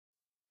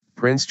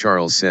Prince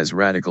Charles says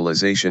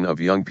radicalisation of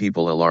young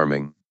people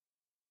alarming.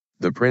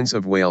 The Prince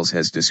of Wales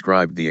has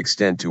described the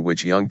extent to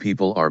which young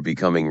people are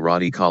becoming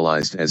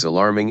radicalised as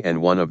alarming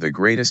and one of the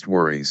greatest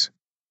worries.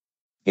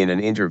 In an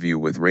interview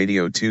with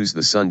Radio 2's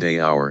The Sunday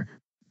Hour,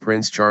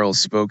 Prince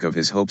Charles spoke of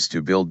his hopes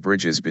to build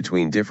bridges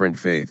between different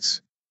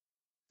faiths.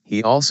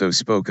 He also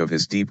spoke of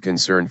his deep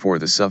concern for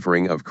the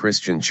suffering of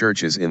Christian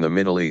churches in the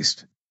Middle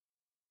East.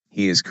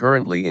 He is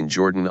currently in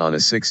Jordan on a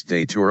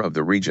 6-day tour of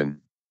the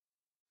region.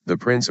 The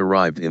prince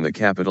arrived in the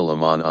capital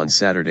Amman on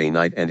Saturday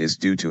night and is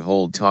due to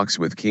hold talks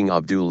with King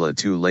Abdullah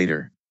II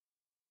later.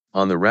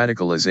 On the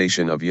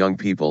radicalisation of young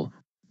people,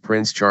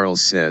 Prince Charles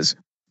says,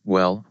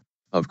 "Well,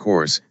 of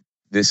course,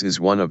 this is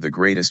one of the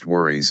greatest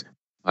worries,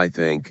 I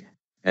think,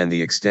 and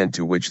the extent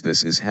to which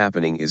this is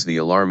happening is the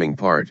alarming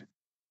part.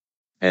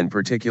 And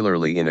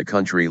particularly in a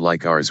country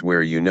like ours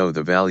where you know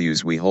the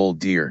values we hold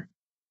dear."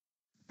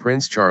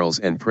 Prince Charles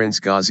and Prince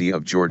Ghazi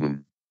of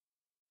Jordan.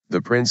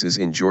 The prince is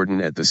in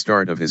Jordan at the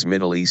start of his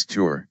Middle East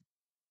tour.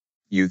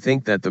 You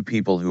think that the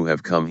people who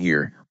have come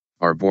here,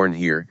 are born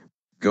here,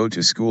 go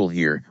to school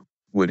here,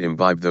 would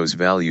imbibe those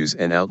values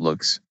and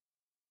outlooks.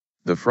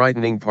 The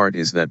frightening part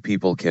is that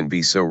people can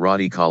be so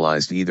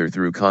radicalized either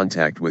through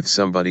contact with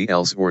somebody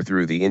else or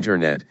through the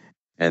internet,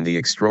 and the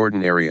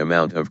extraordinary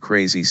amount of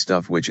crazy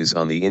stuff which is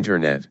on the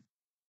internet.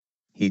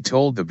 He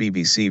told the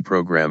BBC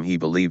program he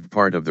believed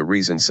part of the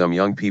reason some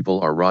young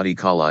people are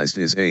radicalized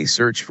is a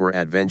search for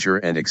adventure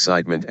and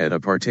excitement at a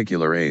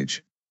particular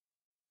age.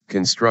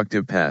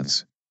 Constructive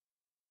paths.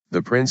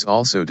 The prince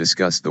also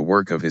discussed the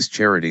work of his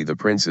charity, the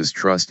Prince's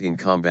Trust, in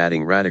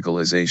combating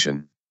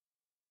radicalization.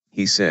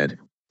 He said,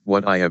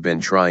 "What I have been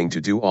trying to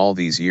do all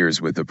these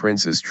years with the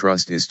Prince's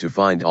Trust is to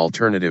find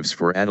alternatives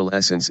for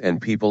adolescents and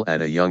people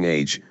at a young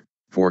age,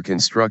 for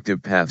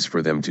constructive paths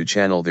for them to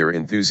channel their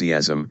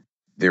enthusiasm,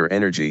 their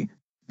energy,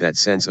 that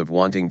sense of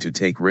wanting to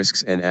take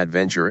risks and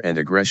adventure and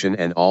aggression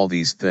and all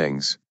these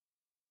things.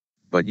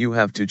 But you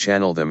have to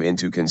channel them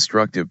into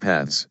constructive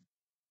paths."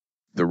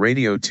 The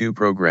Radio 2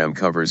 program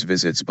covers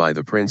visits by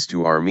the prince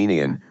to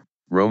Armenian,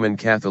 Roman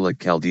Catholic,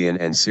 Chaldean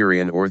and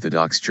Syrian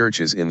Orthodox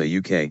churches in the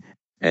UK,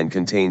 and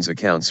contains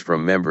accounts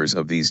from members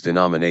of these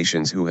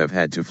denominations who have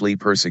had to flee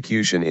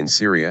persecution in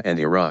Syria and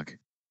Iraq.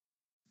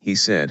 He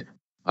said,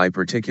 "I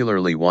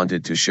particularly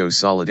wanted to show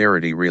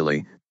solidarity,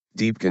 really,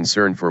 deep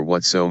concern for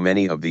what so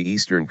many of the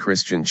Eastern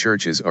Christian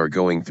churches are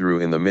going through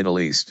in the Middle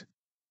East."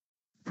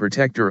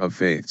 Protector of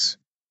faiths.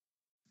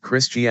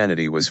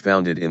 Christianity was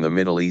founded in the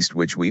Middle East,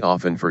 which we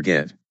often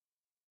forget.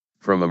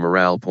 From a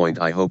morale point,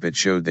 I hope it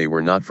showed they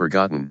were not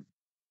forgotten.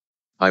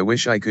 I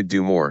wish I could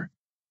do more.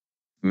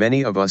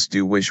 Many of us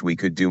do wish we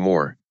could do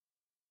more.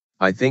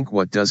 I think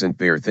what doesn't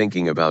bear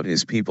thinking about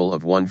is people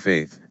of one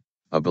faith,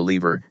 a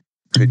believer,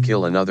 could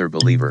kill another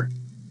believer.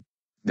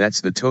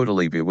 That's the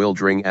totally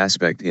bewildering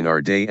aspect in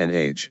our day and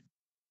age.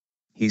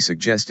 He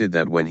suggested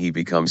that when he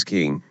becomes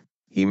king,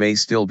 he may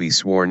still be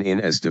sworn in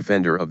as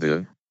defender of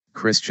the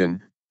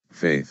Christian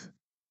faith.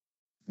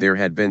 There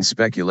had been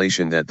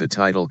speculation that the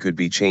title could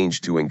be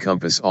changed to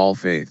encompass all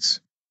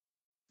faiths.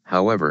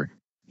 However,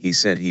 he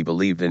said he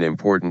believed an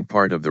important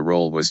part of the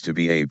role was to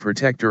be a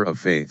protector of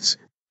faiths,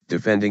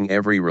 defending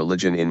every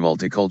religion in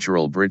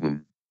multicultural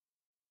Britain.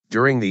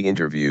 During the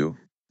interview,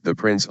 the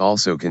prince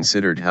also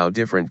considered how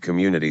different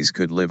communities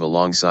could live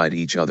alongside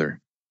each other.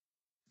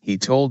 He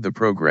told the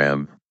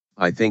program,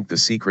 "I think the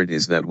secret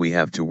is that we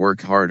have to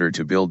work harder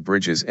to build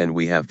bridges, and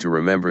we have to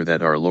remember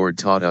that our Lord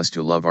taught us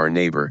to love our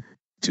neighbor,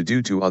 to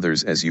do to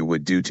others as you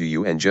would do to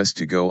you, and just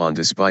to go on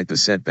despite the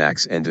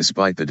setbacks and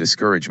despite the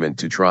discouragement,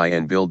 to try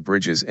and build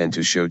bridges and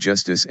to show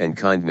justice and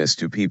kindness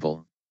to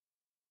people."